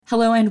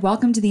Hello and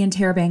welcome to the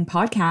Interrobang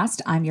podcast.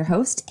 I'm your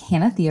host,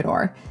 Hannah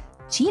Theodore.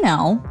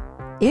 Chino,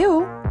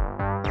 ew.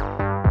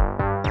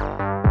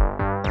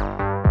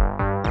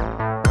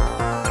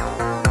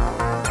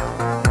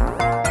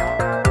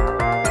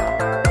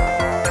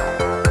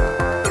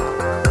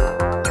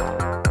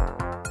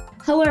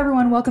 Hello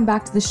everyone, welcome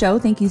back to the show.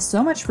 Thank you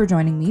so much for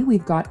joining me.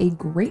 We've got a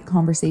great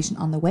conversation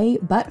on the way,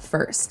 but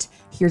first,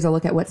 here's a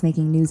look at what's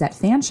making news at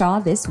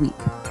Fanshawe this week.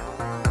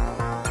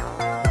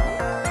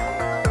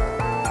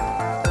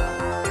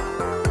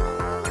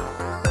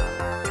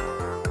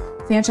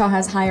 Fanshawe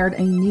has hired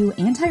a new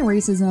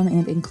anti-racism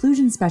and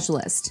inclusion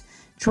specialist.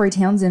 Troy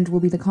Townsend will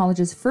be the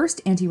college's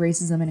first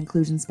anti-racism and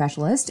inclusion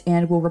specialist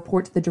and will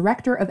report to the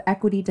Director of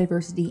Equity,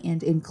 Diversity,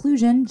 and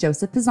Inclusion,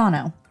 Joseph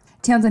Pisano.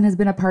 Townsend has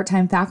been a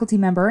part-time faculty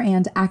member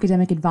and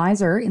academic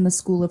advisor in the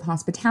School of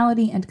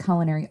Hospitality and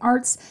Culinary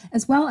Arts,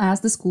 as well as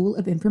the School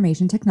of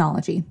Information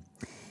Technology.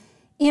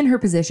 In her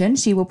position,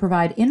 she will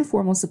provide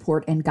informal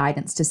support and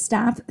guidance to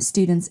staff,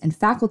 students, and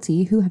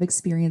faculty who have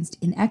experienced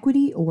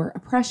inequity or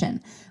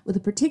oppression, with a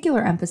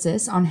particular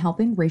emphasis on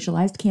helping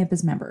racialized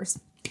campus members.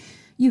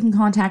 You can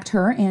contact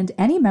her and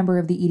any member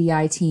of the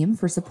EDI team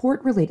for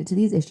support related to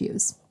these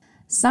issues.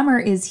 Summer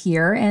is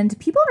here and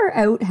people are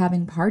out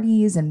having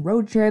parties and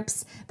road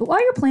trips, but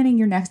while you're planning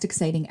your next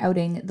exciting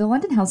outing, the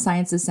London Health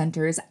Sciences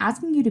Centre is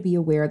asking you to be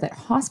aware that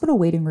hospital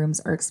waiting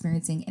rooms are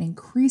experiencing an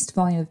increased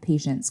volume of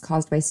patients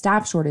caused by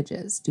staff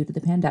shortages due to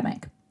the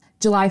pandemic.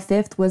 July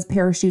 5th was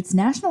Parachute's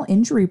National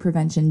Injury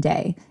Prevention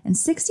Day, and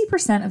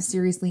 60% of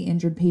seriously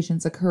injured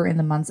patients occur in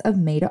the months of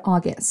May to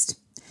August.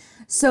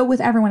 So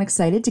with everyone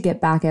excited to get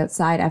back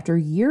outside after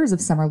years of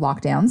summer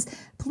lockdowns,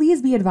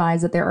 please be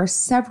advised that there are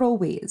several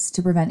ways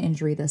to prevent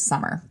injury this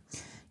summer.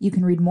 You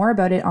can read more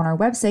about it on our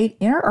website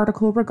in our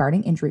article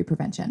regarding injury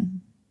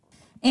prevention.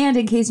 And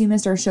in case you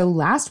missed our show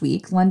last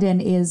week, London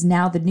is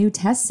now the new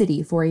test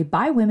city for a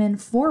by women,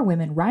 for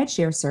women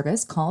rideshare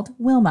service called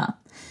Wilma.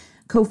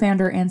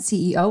 Co-founder and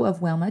CEO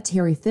of Wilma,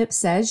 Terry Phipps,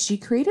 says she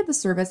created the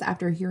service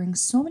after hearing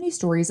so many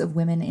stories of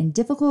women in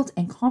difficult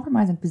and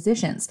compromising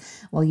positions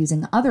while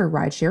using other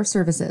rideshare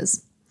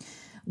services.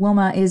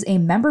 Wilma is a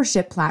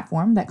membership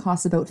platform that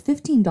costs about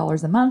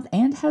 $15 a month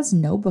and has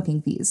no booking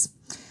fees.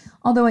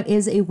 Although it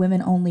is a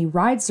women-only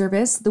ride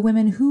service, the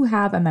women who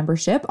have a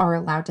membership are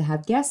allowed to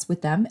have guests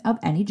with them of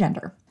any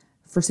gender.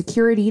 For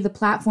security, the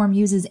platform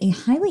uses a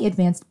highly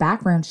advanced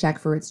background check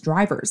for its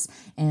drivers,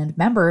 and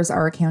members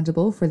are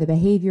accountable for the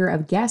behavior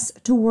of guests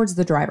towards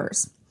the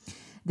drivers.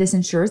 This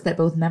ensures that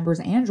both members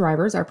and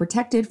drivers are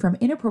protected from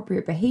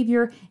inappropriate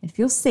behavior and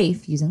feel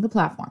safe using the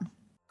platform.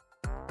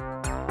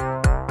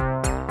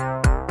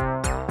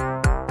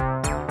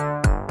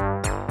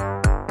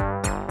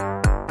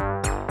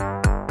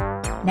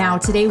 Now,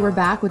 today we're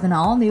back with an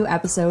all-new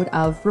episode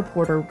of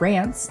Reporter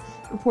Rants.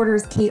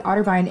 Reporters Kate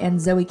Otterbein and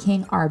Zoe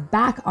King are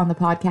back on the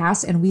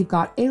podcast, and we've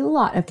got a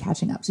lot of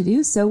catching up to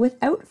do, so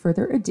without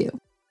further ado.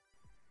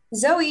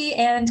 Zoe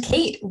and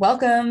Kate,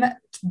 welcome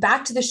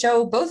back to the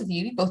show, both of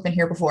you. You've both been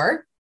here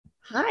before.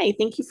 Hi,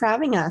 thank you for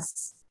having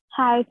us.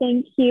 Hi,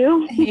 thank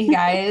you. Hey,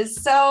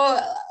 guys. So,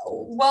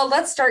 well,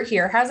 let's start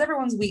here. How's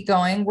everyone's week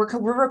going?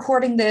 We're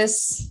recording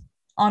this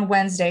on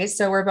Wednesday,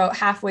 so we're about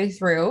halfway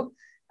through.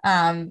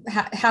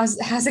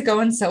 How's it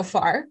going so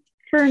far?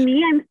 For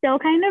me, I'm still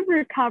kind of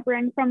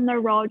recovering from the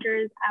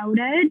Rogers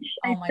outage.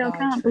 I still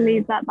can't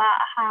believe that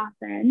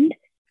happened,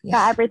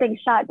 that everything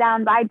shut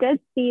down. But I did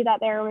see that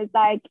there was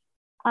like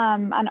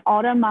an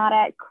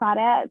automatic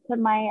credit to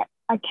my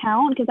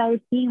account, because I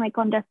was seeing like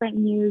on different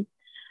news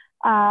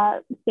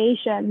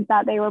stations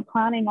that they were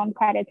planning on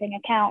crediting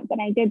accounts, and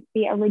I did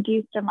see a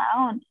reduced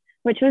amount,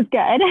 which was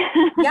good.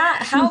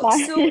 Yeah.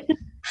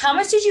 How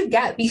much did you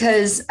get?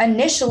 Because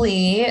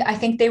initially, I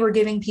think they were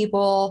giving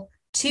people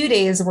 2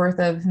 days worth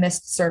of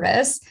missed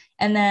service.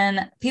 And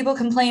then people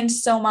complained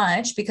so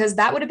much because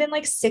that would have been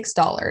like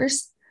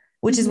 $6,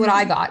 which is what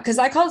I got. Because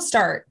I called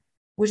Start,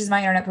 which is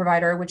my internet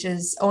provider, which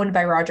is owned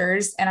by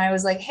Rogers. And I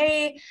was like,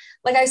 hey,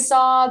 like I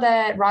saw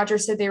that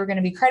Rogers said they were going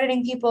to be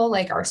crediting people,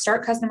 like our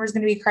Start customer is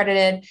going to be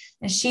credited.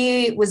 And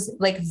she was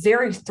like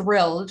very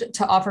thrilled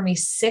to offer me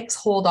 $6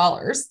 whole.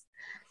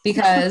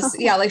 Because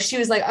like she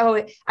was like,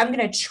 oh, I'm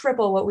going to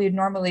triple what we would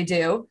normally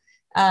do.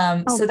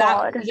 So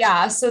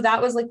that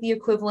was like the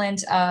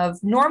equivalent of,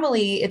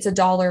 normally it's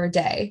 $1 a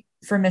day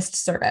for missed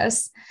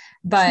service,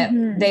 but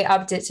they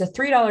upped it to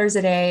 $3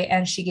 a day.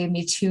 And she gave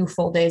me 2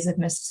 full days of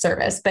missed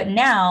service, but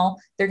now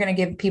they're going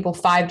to give people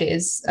 5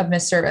 days of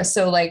missed service.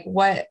 So like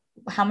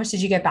how much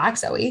did you get back,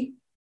 Zoe?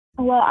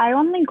 Well, I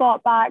only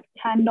got back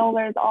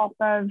 $10 off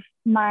of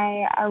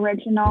my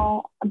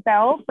original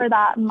bill for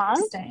that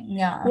month,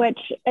 which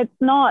it's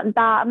not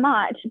that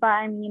much, but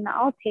I mean,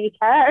 I'll take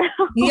it.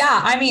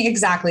 Yeah, I mean,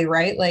 exactly,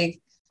 right? Like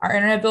our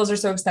internet bills are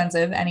so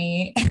expensive.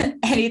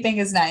 Anything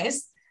is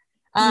nice.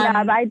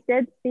 But I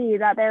did see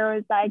that there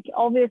was like,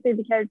 obviously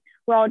because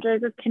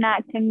Rogers is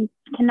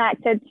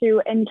connected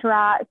to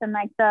Interact and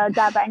like the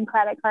debit and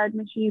credit card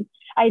machines,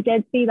 I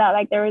did see that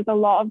like there was a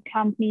lot of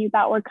companies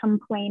that were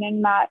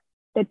complaining that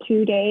the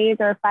 2 days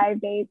or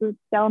 5 days was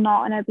still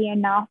not going to be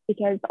enough,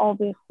 because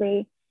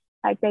obviously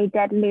like they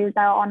did lose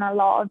out on a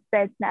lot of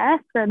business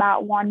for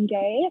that one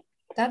day.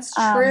 That's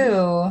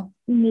true.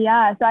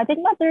 Yeah, so I think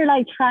that they're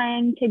like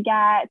trying to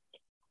get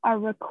a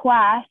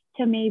request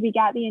to maybe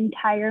get the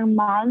entire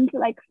month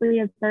like free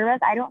of service.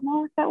 I don't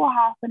know if it will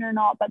happen or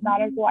not, but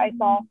that is what I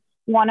saw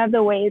one of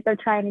the ways they're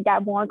trying to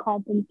get more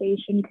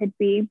compensation could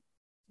be.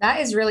 That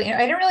is really, I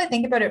didn't really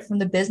think about it from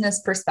the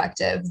business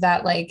perspective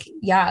that like,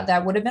 yeah,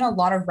 that would have been a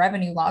lot of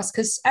revenue loss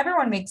because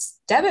everyone makes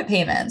debit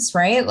payments,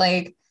 right?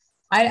 Like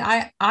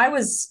I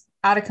was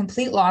at a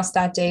complete loss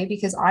that day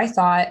because I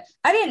thought,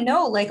 I didn't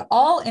know like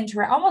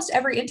almost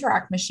every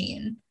Interac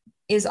machine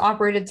is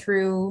operated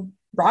through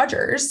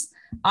Rogers.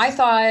 I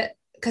thought,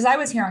 because I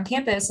was here on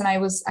campus and I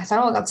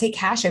thought, oh, I'll take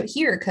cash out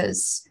here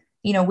because,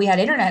 you know, we had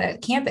internet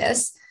at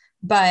campus,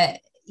 but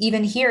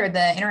even here,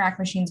 the Interac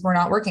machines were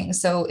not working.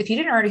 So if you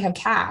didn't already have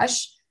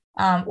cash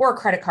or a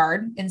credit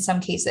card in some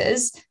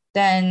cases,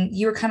 then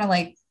you were kind of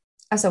like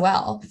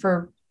SOL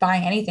for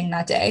buying anything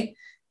that day.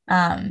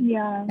 And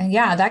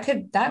yeah,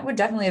 that would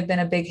definitely have been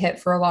a big hit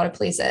for a lot of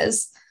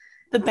places.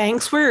 The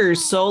banks were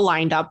so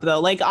lined up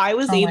though. Like I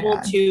was able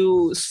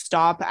to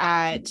stop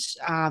at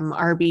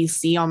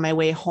RBC on my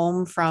way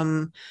home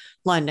from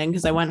London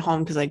because I went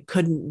home because I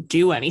couldn't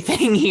do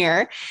anything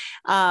here.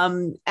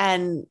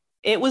 And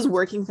it was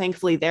working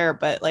thankfully there.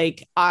 But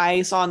like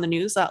I saw on the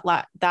news that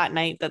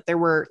night that there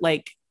were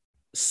like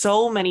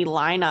so many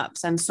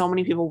lineups and so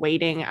many people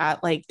waiting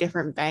at like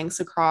different banks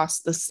across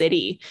the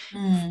city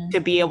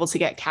to be able to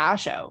get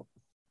cash out.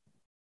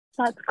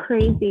 That's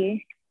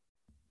crazy.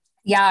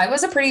 Yeah, it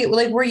was a pretty,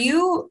 like, were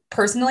you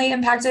personally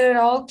impacted at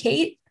all,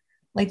 Kate?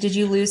 Like, did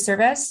you lose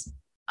service?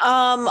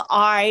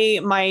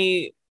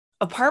 My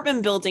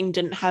apartment building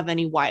didn't have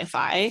any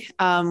Wi-Fi,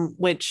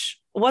 which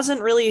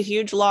wasn't really a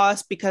huge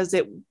loss because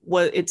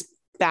it's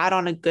bad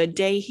on a good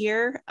day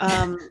here.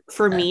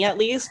 For me, at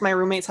least. My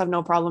roommates have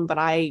no problem, but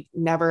I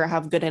never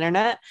have good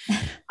internet.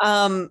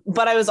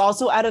 But I was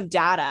also out of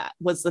data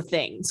was the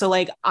thing. So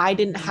like I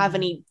didn't have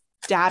any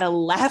data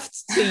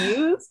left to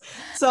use.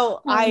 So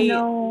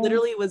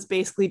literally was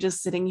basically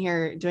just sitting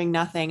here doing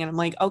nothing. And I'm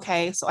like,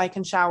 okay, so I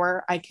can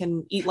shower, I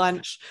can eat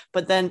lunch,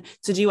 but then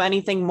to do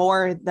anything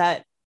more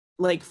that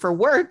like for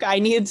work, I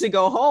needed to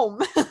go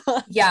home.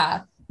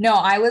 Yeah, no,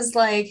 I was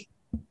like,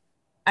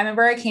 I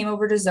remember I came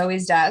over to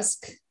Zoe's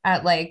desk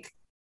at like,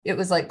 it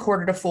was like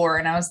 3:45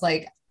 and I was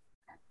like,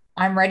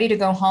 I'm ready to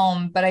go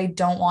home, but I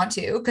don't want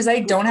to because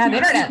I don't have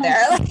internet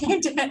there.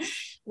 Like,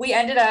 we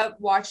ended up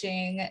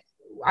watching,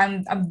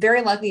 I'm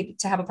very lucky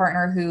to have a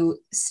partner who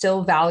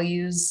still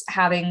values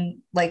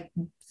having like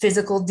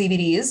physical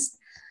DVDs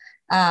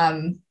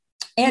and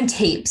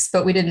tapes,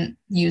 but we didn't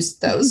use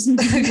those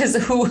because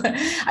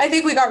I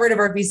think we got rid of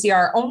our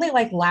VCR only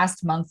like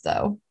last month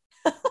though.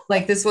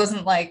 Like this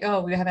wasn't like,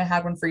 oh, we haven't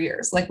had one for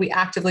years. Like we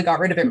actively got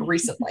rid of it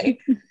recently,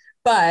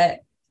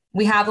 but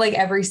we have like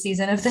every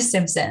season of The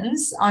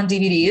Simpsons on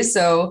DVD.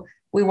 So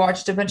we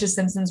watched a bunch of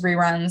Simpsons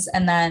reruns.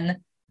 And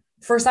then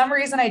for some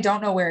reason, I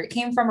don't know where it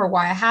came from or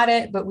why I had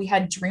it, but we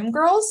had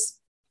Dreamgirls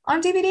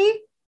on DVD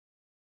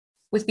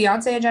with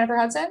Beyonce and Jennifer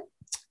Hudson.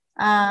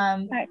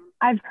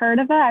 I've heard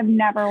of it. I've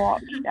never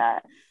watched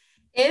it.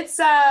 It's,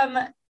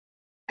 I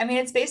mean,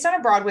 it's based on a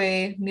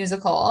Broadway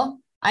musical.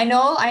 I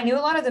knew a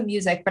lot of the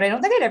music, but I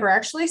don't think I'd ever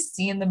actually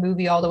seen the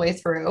movie all the way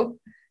through.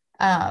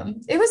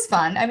 It was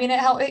fun. I mean,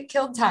 it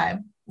killed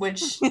time,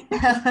 which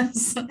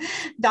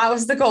that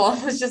was the goal,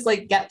 was just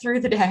like get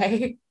through the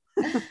day.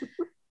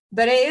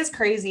 But it is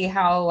crazy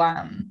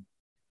how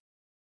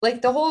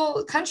like the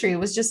whole country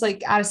was just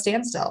like at a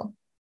standstill.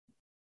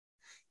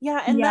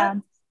 Yeah,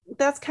 and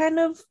that's kind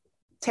of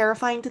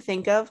terrifying to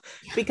think of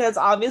because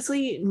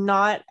obviously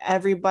not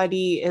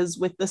everybody is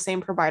with the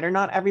same provider,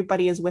 not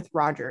everybody is with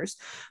Rogers,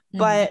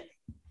 but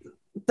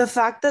the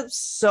fact that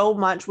so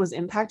much was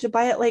impacted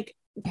by it, like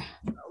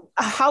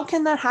how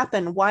can that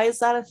happen? Why is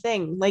that a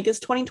thing? Like it's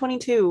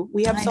 2022,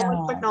 we have so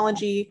much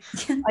technology.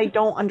 I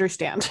don't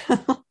understand.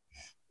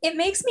 It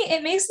makes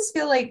us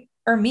feel like,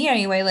 or me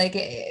anyway, like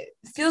it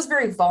feels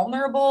very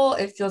vulnerable,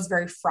 it feels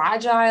very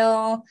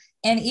fragile.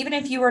 And even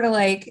if you were to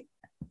like,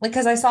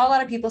 because I saw a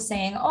lot of people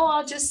saying,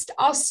 oh,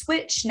 I'll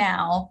switch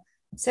now.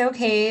 So,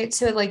 okay,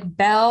 to like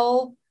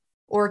Bell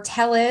or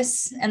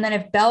TELUS. And then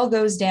if Bell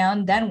goes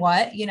down, then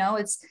what? You know,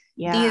 it's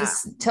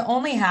these to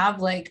only have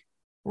like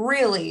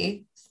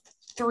really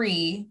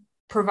 3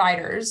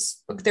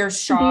 providers. There's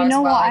Shaw as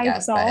well, I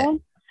guess. But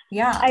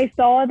yeah. I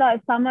saw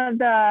that some of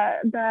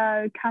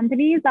the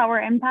companies that were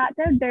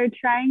impacted, they're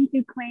trying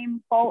to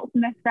claim false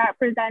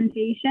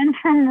misrepresentation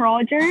from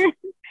Rogers.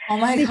 Oh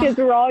my God. Because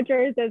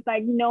Rogers is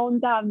like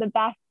known to have the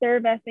best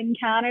service in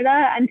Canada,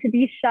 and to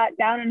be shut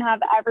down and have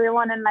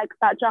everyone in like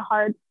such a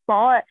hard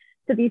spot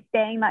to be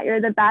saying that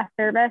you're the best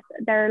service,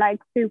 they're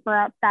like super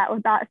upset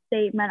with that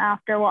statement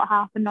after what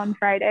happened on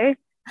Friday.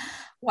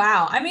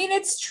 Wow. I mean,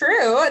 it's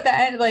true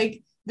that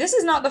like this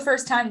is not the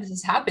first time this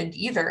has happened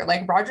either.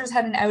 Like Rogers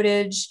had an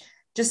outage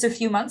just a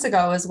few months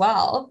ago as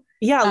well.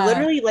 Yeah,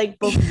 literally like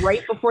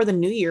right before the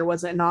new year,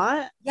 was it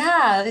not?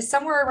 Yeah,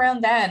 somewhere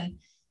around then.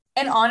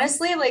 And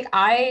honestly, like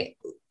I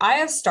I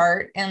have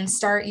Start, and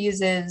Start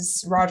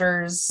uses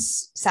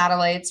Rogers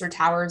satellites or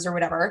towers or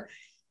whatever.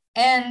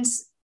 And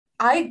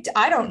I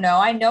don't know.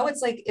 I know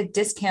it's like a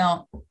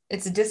discount.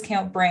 It's a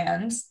discount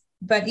brand,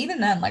 but even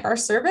then, like our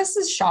service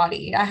is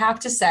shoddy. I have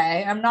to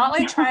say, I'm not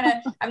trying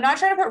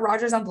to put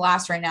Rogers on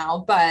blast right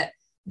now, but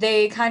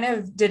they kind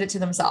of did it to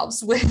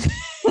themselves with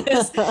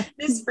this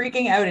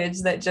freaking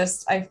outage that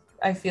just,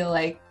 I feel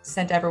like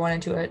sent everyone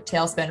into a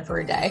tailspin for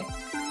a day.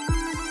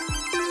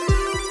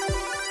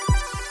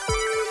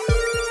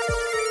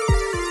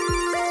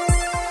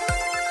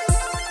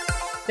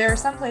 There are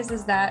some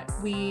places that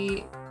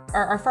we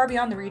are far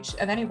beyond the reach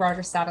of any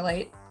Rogers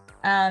satellite.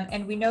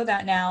 And we know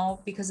that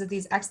now because of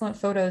these excellent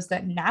photos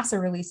that NASA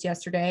released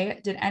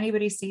yesterday. Did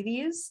anybody see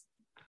these?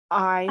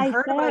 I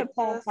heard about it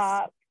pop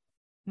up.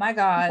 My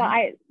God. But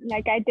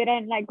I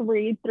didn't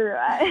read through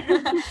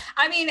it.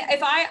 I mean,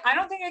 I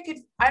don't think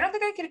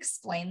I could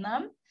explain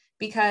them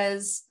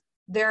because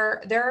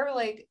they're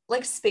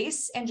like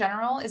space in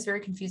general is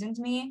very confusing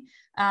to me.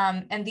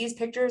 And these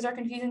pictures are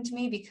confusing to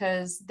me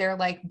because they're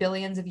like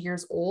billions of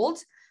years old.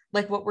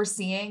 Like what we're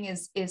seeing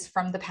is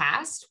from the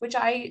past, which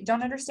I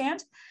don't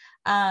understand.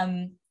 I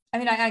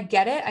mean, I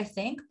get it, I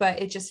think, but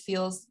it just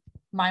feels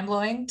mind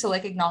blowing to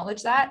like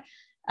acknowledge that.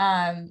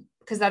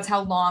 Because that's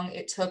how long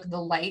it took the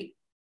light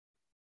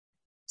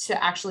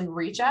to actually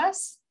reach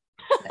us.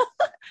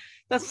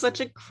 That's such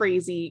a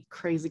crazy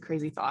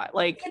thought.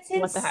 Like,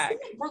 what the heck?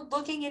 We're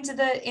looking into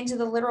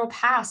the literal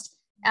past.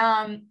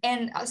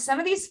 And some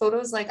of these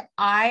photos, like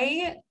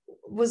I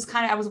was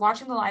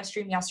watching the live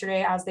stream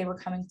yesterday as they were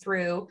coming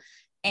through,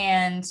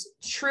 and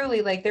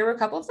truly, like there were a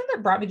couple of them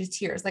that brought me to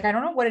tears. Like, I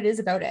don't know what it is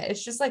about it.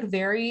 It's just like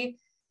very,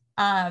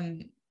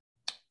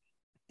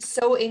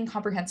 so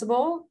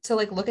incomprehensible to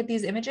like look at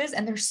these images,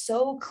 and they're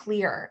so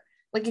clear.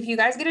 Like if you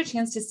guys get a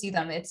chance to see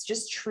them, it's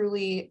just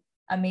truly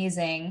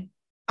amazing.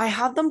 I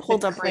have them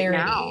pulled up right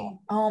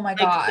now. Oh my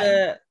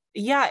God.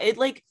 It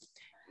like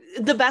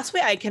the best way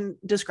I can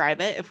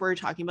describe it, if we're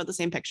talking about the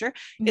same picture,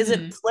 is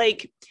it's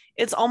like,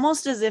 it's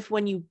almost as if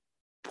when you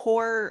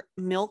pour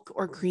milk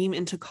or cream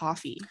into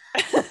coffee.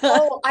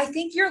 Oh, I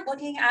think you're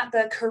looking at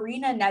the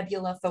Carina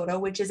Nebula photo,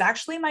 which is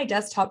actually my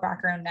desktop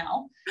background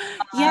now.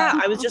 Yeah,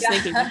 I was just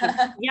thinking.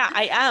 Yeah,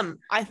 I am.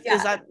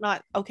 Is that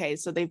not okay?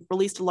 So they've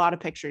released a lot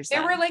of pictures.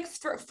 There were like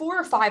 4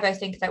 or 5, I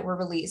think, that were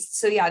released.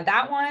 So yeah,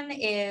 that one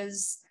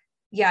is,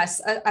 yes,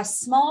 a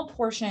small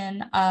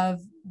portion of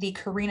the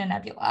Carina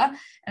Nebula.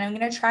 And I'm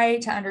going to try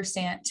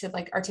to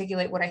like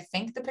articulate what I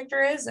think the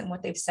picture is and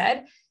what they've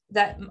said.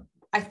 That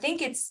I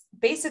think it's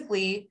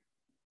basically,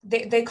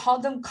 they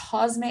called them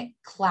cosmic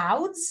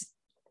clouds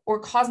or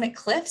cosmic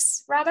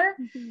cliffs rather.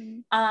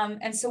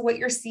 And so what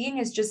you're seeing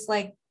is just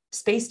like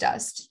space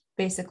dust,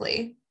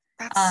 basically.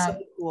 That's so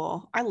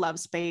cool. I love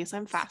space.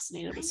 I'm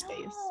fascinated with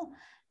space.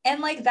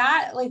 And like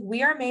that, like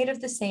we are made of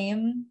the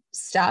same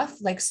stuff.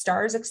 Like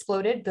stars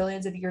exploded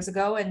billions of years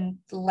ago and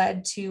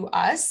led to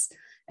us.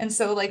 And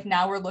so like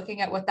now we're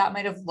looking at what that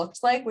might have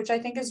looked like, which I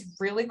think is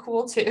really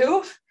cool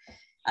too.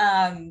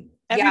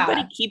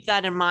 Everybody keep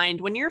that in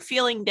mind. When you're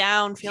feeling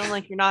down, feeling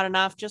like you're not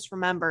enough, just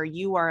remember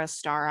you are a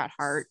star at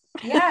heart.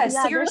 Yes,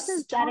 yeah, so you're this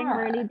is getting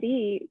really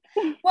deep.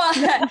 Well,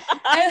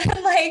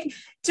 and like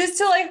just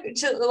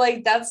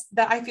to that's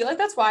that. I feel like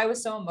that's why I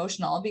was so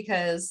emotional,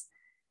 because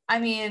I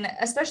mean,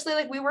 especially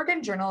like we work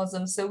in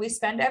journalism, so we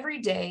spend every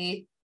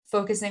day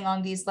focusing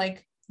on these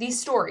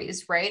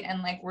stories, right?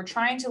 And like we're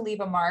trying to leave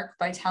a mark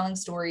by telling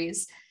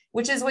stories,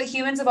 which is what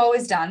humans have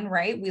always done,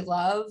 right? We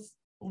love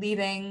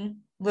leaving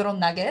little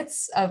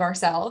nuggets of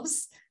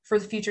ourselves for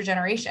the future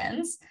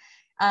generations.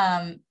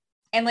 And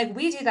like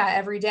we do that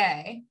every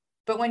day.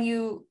 But when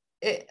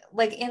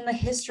like in the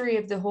history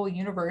of the whole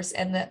universe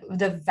and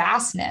the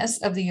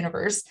vastness of the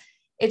universe,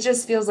 it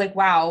just feels like,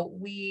 wow,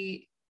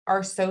 we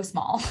are so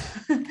small.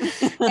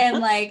 And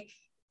like,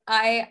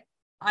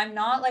 I'm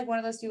not like one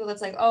of those people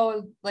that's like,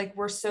 oh, like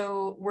we're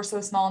so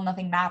small and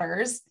nothing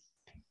matters.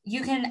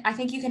 I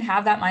think you can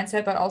have that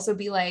mindset, but also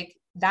be like,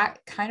 that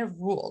kind of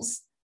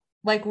rules.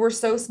 Like we're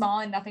so small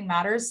and nothing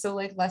matters. So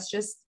like, let's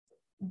just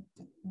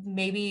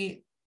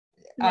maybe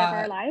live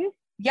our life.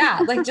 Yeah.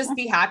 Like just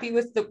be happy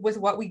with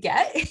what we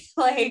get.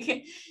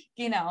 Like,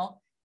 you know,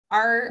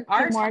 our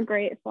more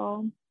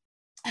grateful.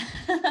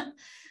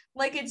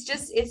 Like,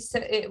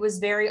 it was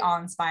very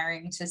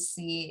awe-inspiring to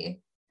see.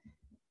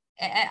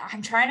 And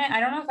I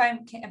don't know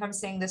if I'm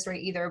saying this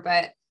right either,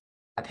 but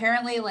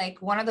apparently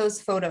like one of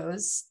those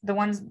photos, the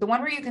one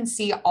where you can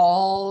see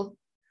all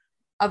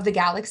of the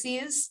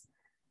galaxies,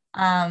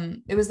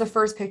 it was the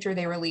first picture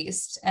they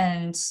released,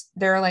 and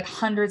there are like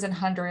hundreds and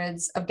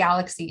hundreds of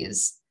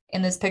galaxies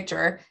in this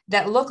picture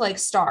that look like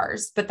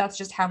stars, but that's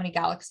just how many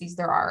galaxies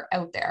there are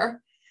out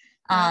there.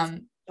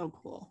 So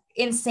cool.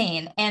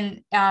 Insane.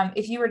 And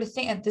if you were to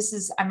think,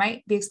 I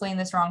might be explaining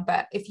this wrong,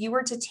 but if you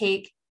were to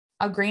take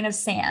a grain of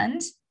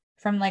sand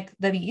from like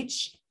the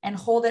beach and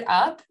hold it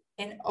up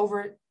and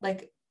over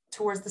like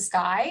towards the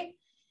sky,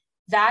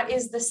 that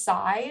is the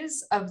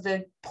size of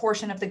the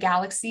portion of the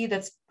galaxy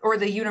or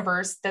the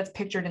universe that's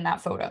pictured in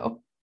that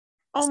photo.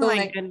 Oh so my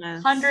like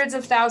goodness. hundreds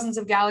of thousands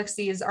of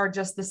galaxies are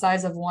just the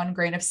size of one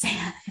grain of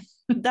sand.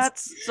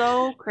 That's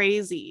so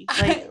crazy.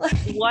 Like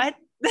what?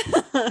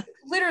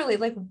 Literally,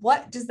 like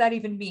what does that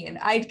even mean?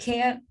 I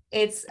can't,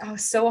 it's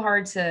so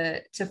hard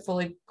to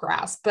fully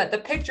grasp, but the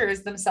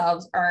pictures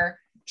themselves are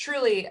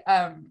truly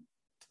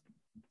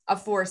a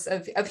force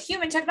of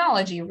human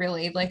technology,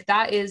 really. Like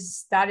that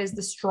is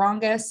the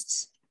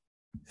strongest,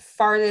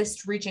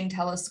 farthest reaching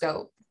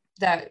telescope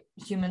that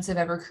humans have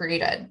ever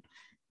created.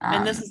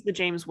 And this is the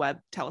James Webb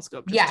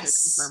Telescope, just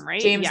yes, to confirm,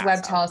 right? James yes,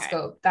 Webb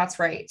Telescope. That's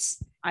right.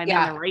 I'm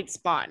in the right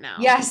spot now.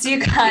 Yes,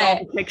 you got all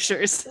the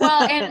pictures.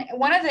 Well, and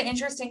one of the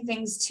interesting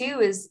things too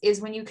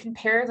is when you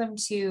compare them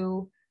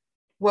to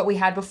what we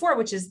had before,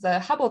 which is the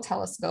Hubble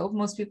telescope.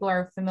 Most people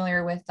are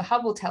familiar with the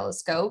Hubble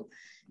telescope,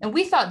 and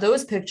we thought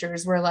those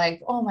pictures were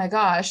like, oh my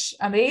gosh,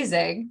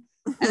 amazing.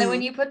 And then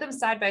when you put them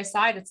side by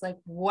side, it's like,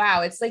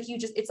 wow, it's like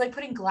it's like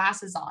putting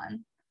glasses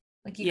on.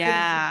 Like you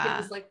couldn't, it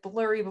was like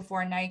blurry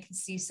before, and now you can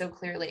see so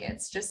clearly.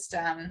 It's just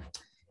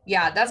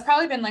that's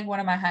probably been like one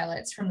of my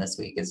highlights from this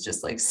week, is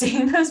just like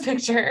seeing those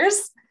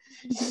pictures.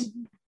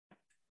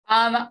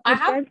 I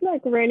have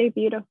like really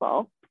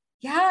beautiful.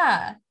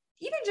 Yeah.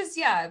 Even just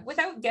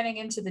without getting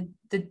into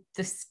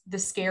the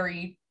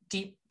scary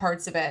deep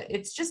parts of it,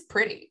 it's just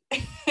pretty.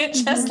 It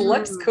just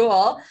looks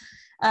cool.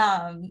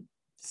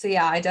 So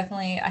yeah,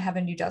 I have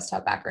a new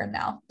desktop background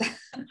now.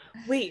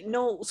 Wait,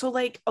 no, so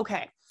like,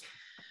 okay,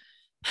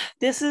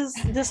 this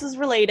is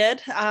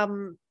related.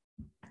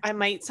 I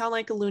might sound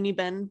like a loony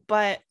bin,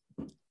 but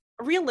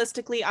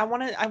realistically, I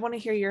want to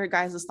hear your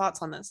guys'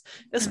 thoughts on this,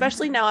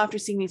 especially now after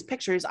seeing these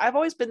pictures. I've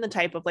always been the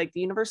type of like,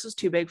 the universe is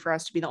too big for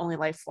us to be the only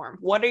life form.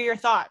 What are your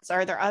thoughts?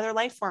 Are there other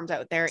life forms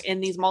out there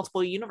in these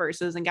multiple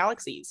universes and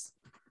galaxies?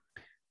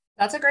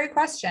 That's a great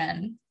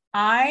question.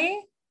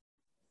 I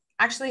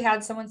actually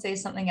had someone say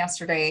something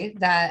yesterday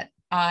that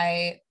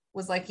I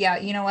was like, yeah,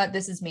 you know what?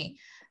 This is me.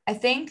 I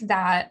think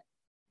that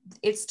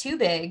it's too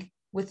big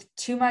with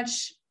too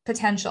much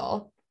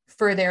potential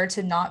for there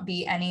to not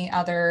be any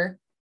other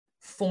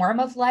form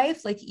of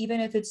life. Like even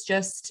if it's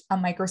just a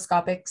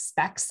microscopic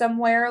speck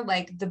somewhere,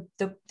 like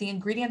the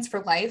ingredients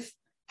for life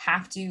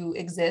have to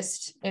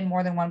exist in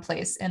more than one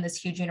place in this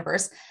huge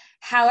universe.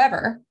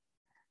 However,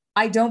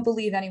 I don't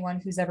believe anyone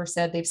who's ever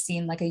said they've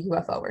seen like a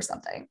UFO or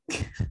something.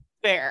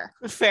 Fair.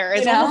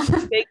 It's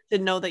almost big to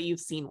know that you've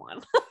seen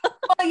one.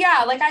 Well,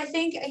 yeah, like I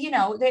think,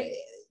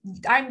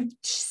 I'm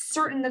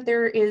certain that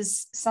there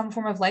is some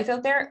form of life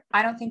out there.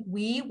 I don't think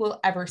we will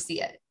ever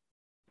see it,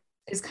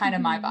 is kind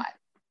of my vibe.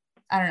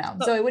 I don't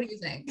know. Zoe, what do you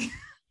think?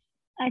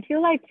 I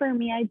feel like for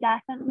me, I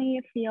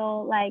definitely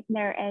feel like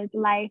there is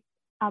life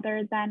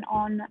other than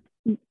on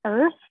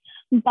Earth,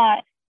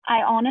 but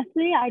I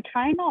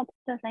try not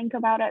to think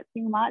about it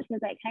too much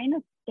because it kind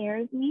of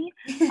scares me.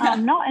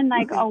 Not in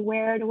like a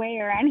weird way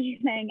or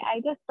anything. I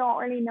just don't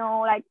really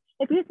know. Like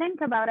if you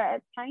think about it,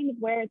 it's kind of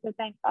weird to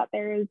think that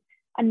there is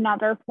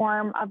another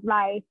form of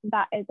life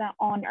that isn't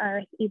on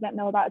Earth, even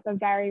though that's a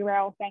very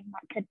real thing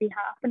that could be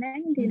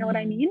happening. Do you know what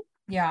I mean?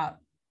 Yeah.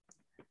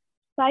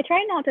 So I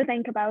try not to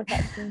think about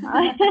it too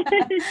much.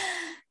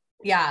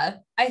 Yeah.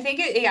 I think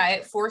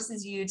it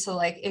forces you to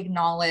like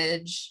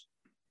acknowledge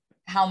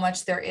how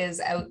much there is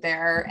out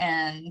there.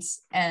 And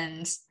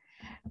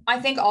I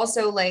think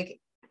also like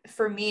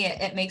for me,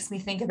 it makes me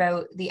think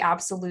about the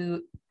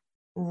absolute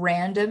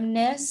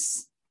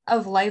randomness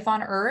of life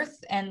on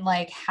Earth and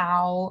like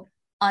how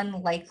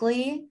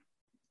unlikely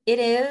it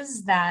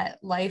is that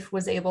life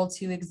was able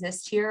to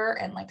exist here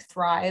and like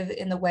thrive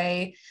in the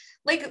way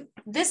like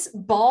this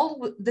ball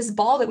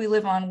that we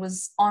live on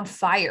was on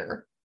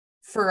fire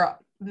for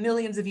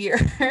millions of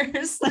years.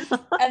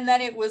 And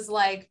then it was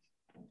like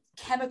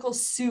chemical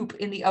soup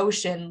in the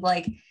ocean.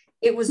 Like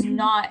it was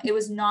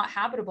not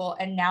habitable.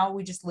 And now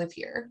we just live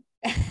here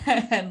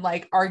and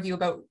like argue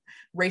about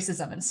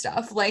racism and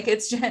stuff. Like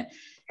it's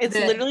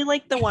literally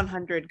like the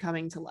 100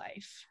 coming to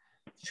life.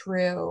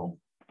 True.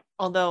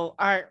 Although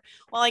I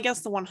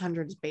guess the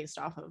 100 is based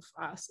off of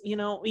us, you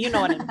know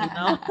what I mean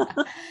though.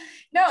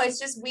 No, it's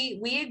just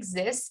we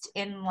exist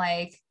in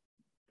like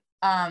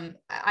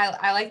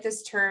I like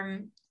this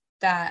term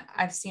that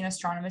I've seen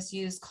astronomers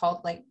use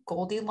called like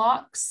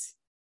Goldilocks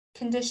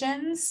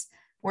conditions,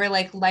 where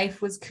like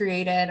life was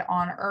created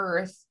on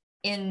Earth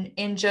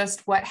in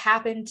just what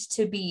happened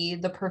to be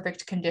the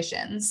perfect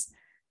conditions.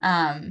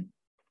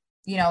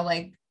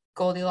 Like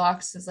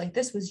Goldilocks is like,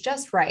 this was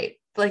just right.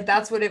 Like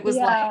that's what it was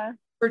like.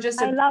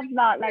 I love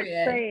that like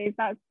phrase.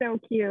 That's so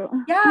cute.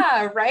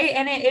 Yeah, right.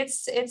 And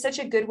it's such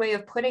a good way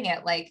of putting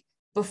it. Like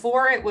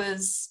before it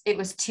was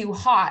too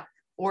hot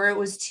or it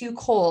was too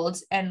cold,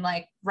 and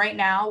like right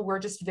now we're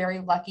just very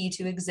lucky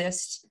to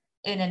exist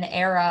in an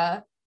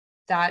era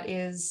that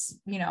is,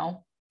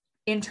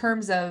 in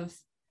terms of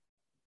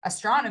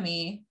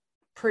astronomy,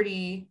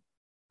 astronomy.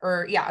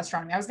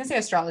 I was gonna say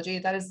astrology.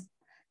 That's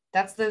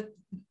the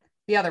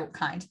other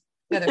kind,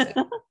 the other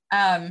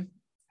thing.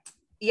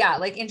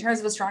 Like in terms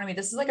of astronomy,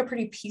 this is like a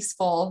pretty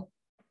peaceful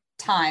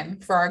time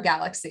for our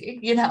galaxy,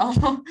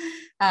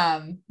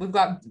 we've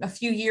got a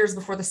few years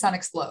before the sun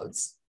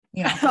explodes.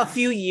 you know, a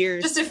few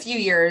years. Just a few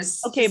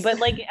years. Okay, but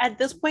like at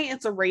this point,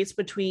 it's a race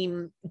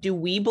between, do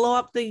we blow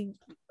up the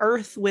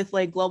Earth with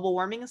like global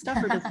warming and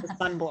stuff, or does the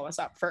sun blow us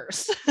up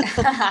first? This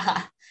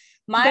kind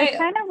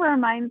of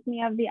reminds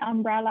me of the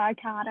Umbrella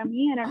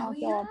Academy. I don't know if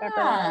you'll have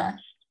ever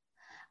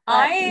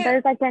watched.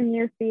 There's like a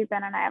new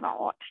season and I haven't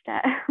watched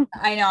it.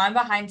 I know, I'm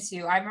behind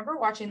too. I remember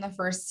watching the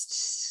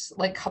first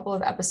like couple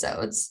of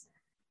episodes.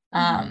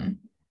 I'm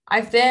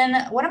watching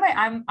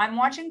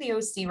the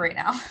OC right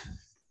now.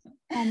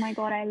 Oh my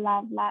God, I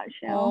love that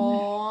show.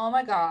 Oh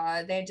my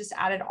God. They just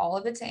added all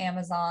of it to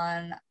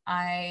Amazon.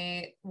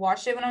 I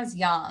watched it when I was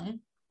young,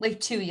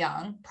 like too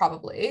young,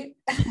 probably.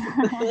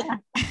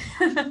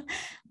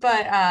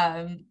 But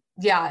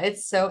yeah,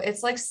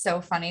 it's like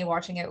so funny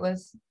watching it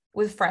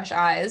with fresh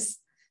eyes.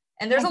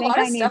 And there's a lot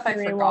of stuff I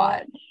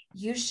forgot.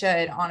 You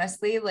should,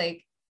 honestly.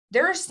 Like,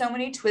 there are so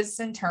many twists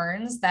and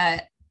turns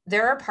that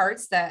there are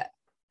parts that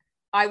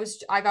I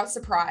got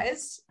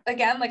surprised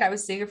again, like I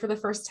was seeing it for the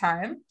first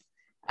time.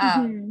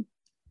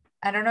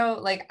 I don't know,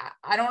 like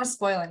I don't want to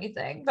spoil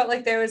anything, but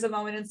like there was a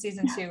moment in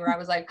season 2 where I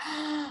was like,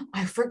 oh,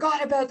 I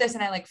forgot about this,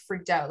 and I like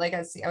freaked out. Like I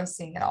was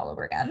seeing it all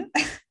over again.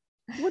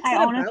 I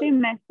honestly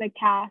miss the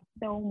cast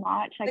so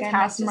much. Like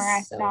I miss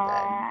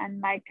Marissa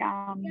and like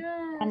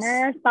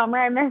Summer.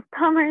 I miss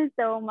Summer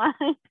so much.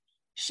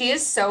 She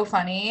is so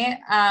funny.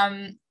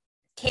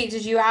 Kate,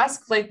 did you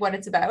ask like what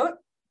it's about?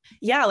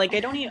 Yeah, like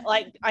I don't even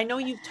like, I know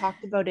you've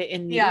talked about it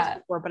in news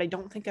before, but I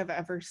don't think I've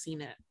ever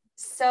seen it.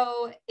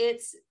 So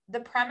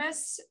the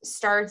premise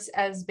starts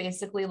as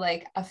basically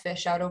like a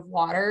fish out of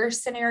water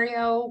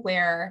scenario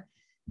where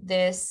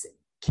this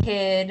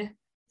kid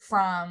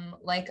from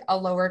like a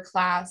lower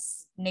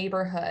class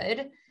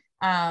neighborhood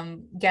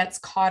gets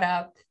caught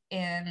up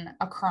in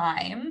a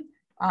crime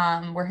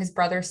where his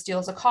brother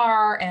steals a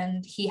car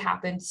and he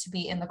happens to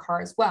be in the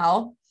car as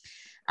well.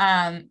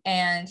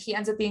 And he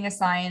ends up being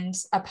assigned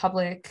a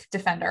public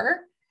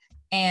defender,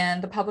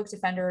 and the public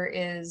defender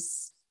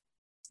is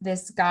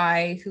this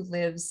guy who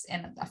lives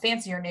in a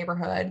fancier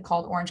neighborhood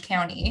called Orange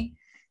County.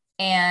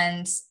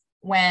 And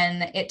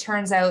when it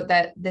turns out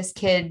that this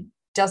kid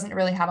doesn't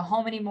really have a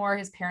home anymore,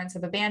 his parents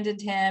have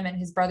abandoned him and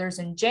his brother's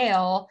in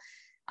jail,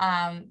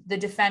 the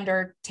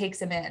defender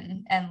takes him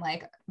in and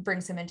like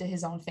brings him into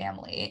his own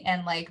family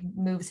and like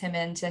moves him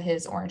into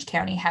his Orange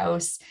County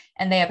house,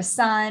 and they have a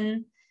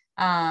son.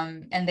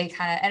 And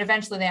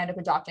eventually they end up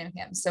adopting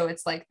him. So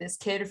it's like this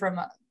kid from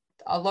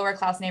a lower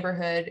class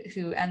neighborhood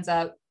who ends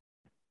up,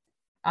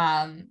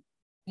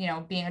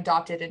 being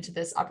adopted into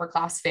this upper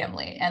class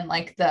family, and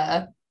like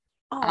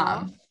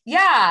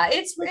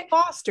it's like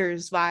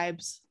Foster's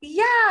vibes.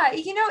 Yeah.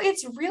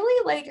 It's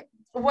really like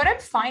what I'm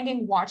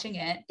finding watching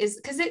it is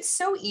because it's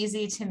so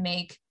easy to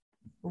make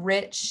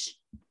rich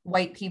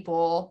white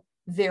people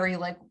very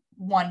like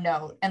one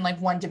note and like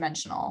one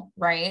dimensional.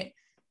 Right.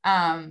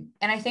 And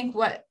I think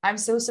what I'm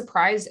so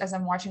surprised as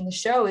I'm watching the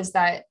show is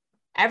that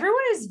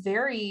everyone is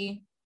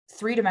very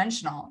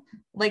three-dimensional.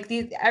 Like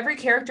every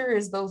character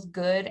is both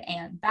good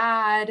and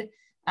bad.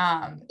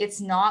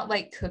 It's not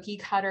like cookie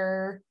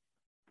cutter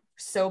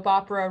soap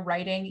opera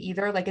writing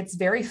either. Like it's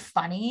very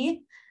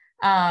funny.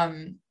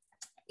 My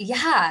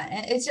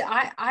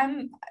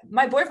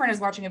boyfriend is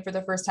watching it for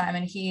the first time,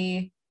 and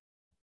he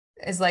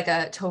is like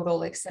a total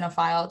like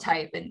cinephile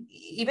type, and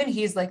even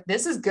he's like,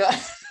 this is good.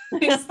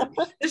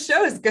 The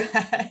show is good.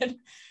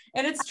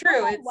 And it's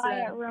true. It's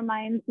why it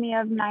reminds me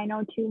of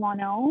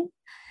 90210.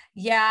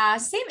 Yeah,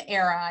 same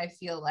era, I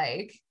feel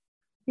like.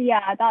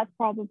 Yeah, that's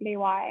probably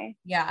why.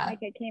 Yeah,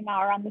 like it came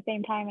out around the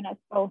same time, and it's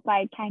both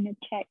like kind of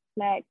chick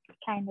flick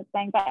kind of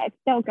thing, but it's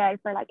still good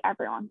for like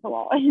everyone to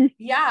watch.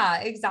 Yeah,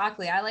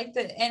 exactly. I like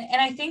that.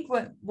 And I think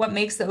what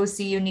makes the OC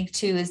unique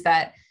too is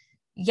that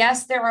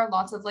yes, there are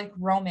lots of like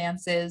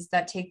romances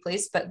that take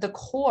place, but the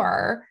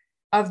core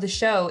of the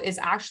show is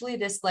actually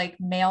this like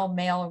male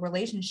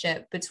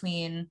relationship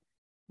between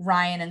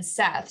Ryan and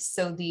Seth.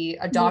 So the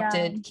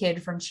adopted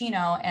kid from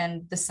Chino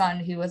and the son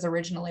who was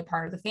originally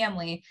part of the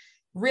family.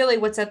 Really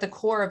what's at the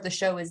core of the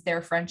show is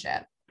their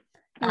friendship.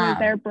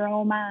 Their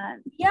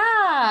bromance.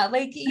 Yeah.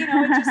 Like,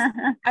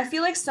 I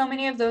feel like so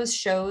many of those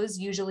shows,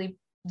 usually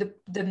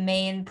the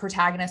main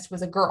protagonist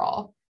was a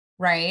girl,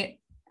 right?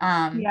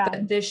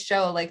 But this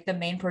show, like the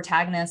main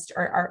protagonist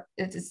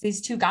it's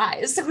these two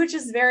guys, which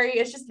is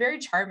it's just very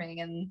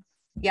charming. And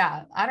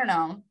yeah, I don't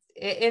know,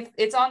 if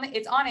it's on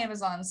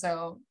Amazon,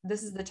 so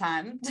this is the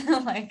time to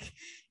like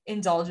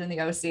indulge in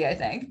the OC. I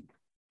think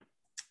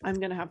I'm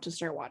gonna have to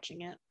start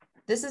watching it.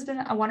 This has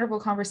been a wonderful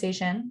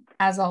conversation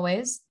as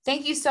always.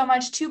 Thank you so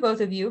much to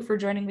both of you for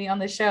joining me on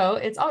the show.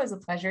 It's always a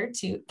pleasure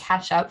to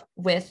catch up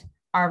with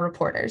our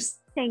reporters.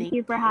 Thank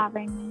you for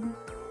having me.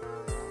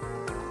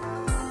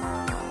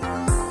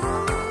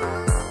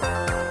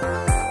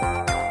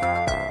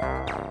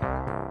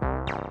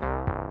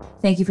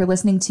 Thank you for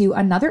listening to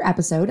another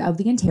episode of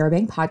the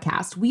Interrobang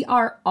podcast. We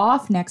are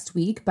off next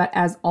week, but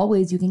as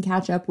always, you can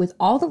catch up with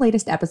all the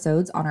latest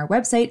episodes on our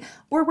website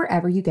or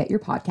wherever you get your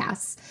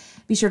podcasts.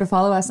 Be sure to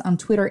follow us on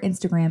Twitter,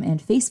 Instagram,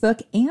 and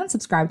Facebook, and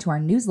subscribe to our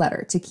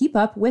newsletter to keep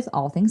up with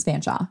all things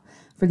Fanshawe.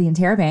 For the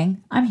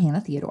Interrobang, I'm Hannah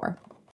Theodore.